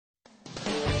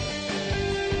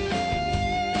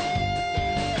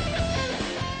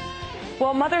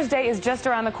Well, Mother's Day is just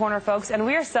around the corner, folks, and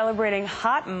we are celebrating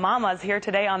hot mamas here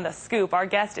today on The Scoop. Our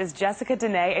guest is Jessica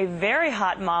Dene, a very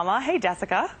hot mama. Hey,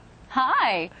 Jessica.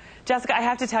 Hi. Jessica, I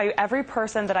have to tell you, every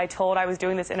person that I told I was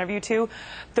doing this interview to,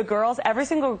 the girls, every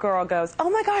single girl goes,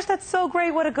 oh my gosh, that's so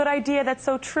great, what a good idea, that's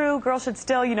so true. Girls should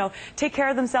still, take care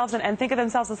of themselves and think of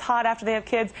themselves as hot after they have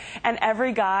kids. And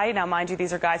every guy, now mind you,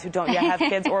 these are guys who don't yet have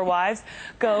kids or wives,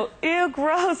 go, ew,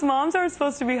 gross, moms aren't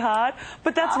supposed to be hot.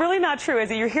 But that's really not true,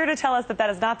 is it? You're here to tell us that that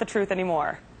is not the truth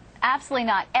anymore. Absolutely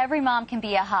not. Every mom can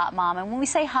be a hot mom. And when we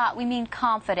say hot, we mean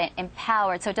confident,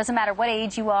 empowered. So it doesn't matter what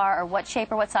age you are or what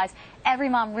shape or what size. Every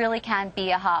mom really can be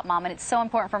a hot mom. And it's so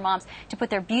important for moms to put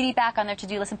their beauty back on their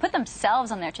to-do list and put themselves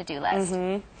on their to-do list.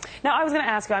 Now, I was going to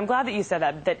ask you, I'm glad that you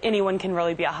said that anyone can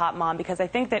really be a hot mom, because I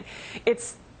think that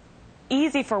it's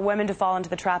easy for women to fall into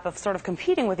the trap of sort of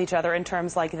competing with each other in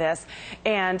terms like this.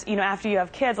 And, after you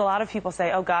have kids, a lot of people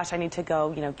say, oh gosh, I need to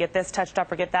go, get this touched up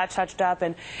or get that touched up.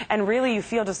 And really you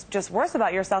feel just worse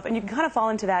about yourself, and you can kind of fall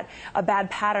into a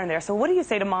bad pattern there. So what do you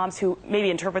say to moms who maybe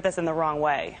interpret this in the wrong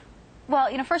way? Well,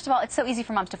 first of all, it's so easy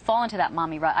for moms to fall into that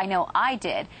mommy rut. I know I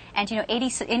did. And,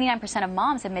 89% of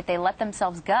moms admit they let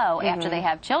themselves go after they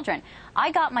have children.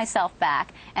 I got myself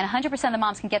back, and 100% of the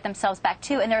moms can get themselves back,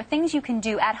 too. And there are things you can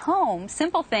do at home,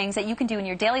 simple things that you can do in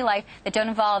your daily life that don't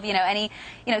involve, any,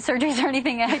 surgeries or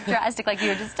anything drastic like you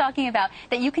were just talking about,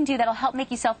 that you can do that'll help make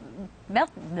yourself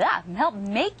help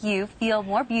make you feel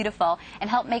more beautiful and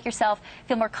help make yourself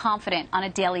feel more confident on a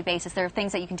daily basis. There are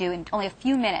things that you can do in only a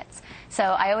few minutes. So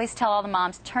I always tell all the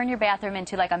moms, turn your bathroom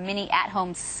into like a mini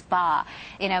at-home spa.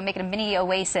 Make it a mini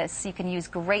oasis. You can use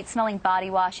great smelling body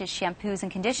washes, shampoos,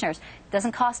 and conditioners. It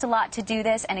doesn't cost a lot to do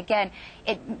this, and again,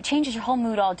 it changes your whole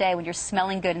mood all day when you're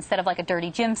smelling good instead of like a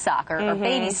dirty gym sock or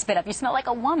baby spit up. You smell like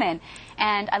a woman.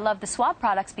 And I love the Swab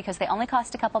products because they only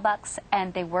cost a couple bucks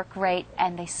and they work great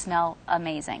and they smell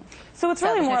amazing. So it's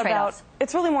really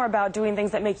more about doing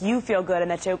things that make you feel good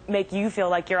and that make you feel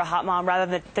like you're a hot mom,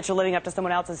 rather than that you're living up to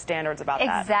someone else's standards about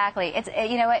that. Exactly. It's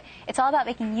it's all about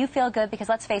making you feel good, because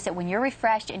let's face it, when you're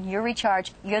refreshed and you're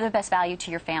recharged, you're the best value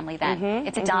to your family then.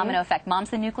 It's a domino effect.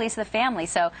 Mom's the nucleus of the family,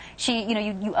 so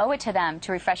you owe it to them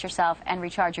to refresh yourself and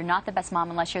recharge. You're not the best mom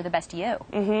unless you're the best you.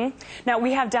 Now,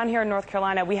 we have down here in North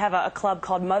Carolina, we have a club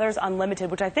called Mothers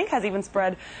Unlimited, which I think has even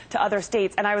spread to other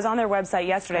states. And I was on their website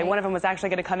yesterday. Right. One of them was actually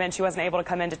going to come in. She wasn't able to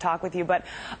come in to talk with you, but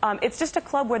it's just a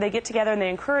club where they get together and they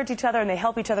encourage each other and they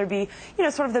help each other be,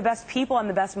 sort of the best people and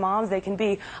the best moms they can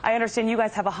be. I understand you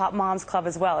guys have a Hot Moms Club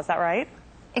as well. Is that right?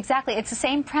 Exactly. It's the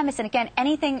same premise. And again,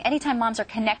 anytime moms are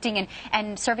connecting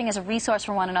and serving as a resource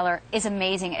for one another is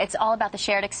amazing. It's all about the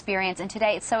shared experience. And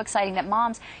today it's so exciting that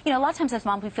moms, a lot of times as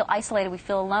moms we feel isolated, we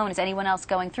feel alone. Is anyone else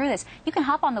going through this? You can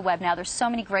hop on the web now. There's so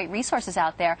many great resources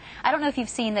out there. I don't know if you've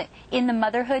seen the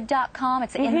InTheMotherhood.com.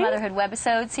 It's the In the Motherhood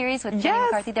webisode series with Jenny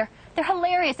McCarthy. They're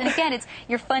hilarious. And again, it's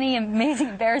your funny, amazing,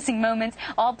 embarrassing moments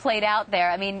all played out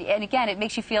there. And again, it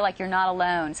makes you feel like you're not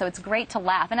alone. So it's great to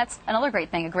laugh. And that's another great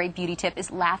thing, a great beauty tip, is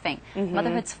laughing.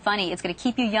 Motherhood's funny. It's going to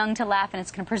keep you young to laugh, and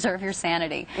it's going to preserve your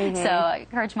sanity. So I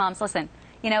encourage moms, listen,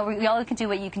 we all can do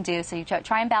what you can do. So you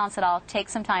try and balance it all. Take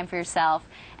some time for yourself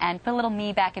and put a little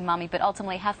me back in mommy, but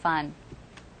ultimately have fun.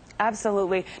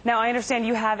 Absolutely. Now, I understand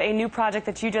you have a new project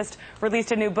that you just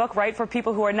released, a new book, right, for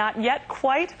people who are not yet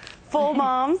quite full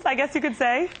moms, I guess you could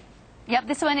say. Yep,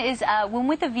 this one is Womb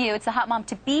with a View. It's the Hot Mom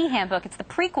to Be Handbook. It's the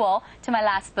prequel to my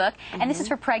last book, and this is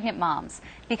for pregnant moms,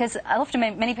 because often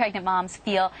many pregnant moms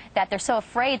feel that they're so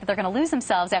afraid that they're going to lose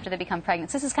themselves after they become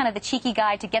pregnant. So this is kind of the cheeky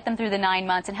guide to get them through the 9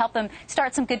 months and help them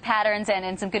start some good patterns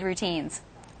and some good routines.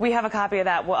 We have a copy of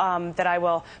that that I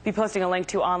will be posting a link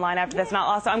to online after this. And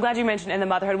I'm glad you mentioned In the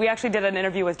Motherhood. We actually did an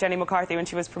interview with Jenny McCarthy when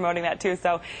she was promoting that too,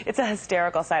 so it's a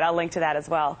hysterical site. I'll link to that as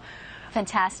well.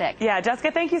 Fantastic. Yeah,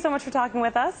 Jessica, thank you so much for talking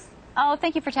with us. Oh,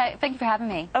 thank you for having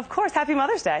me. Of course. Happy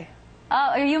Mother's Day.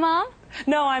 Oh, are you mom?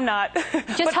 No, I'm not.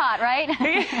 Just hot, right?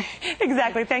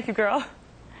 Exactly. Thank you, girl.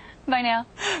 Bye now.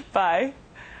 Bye.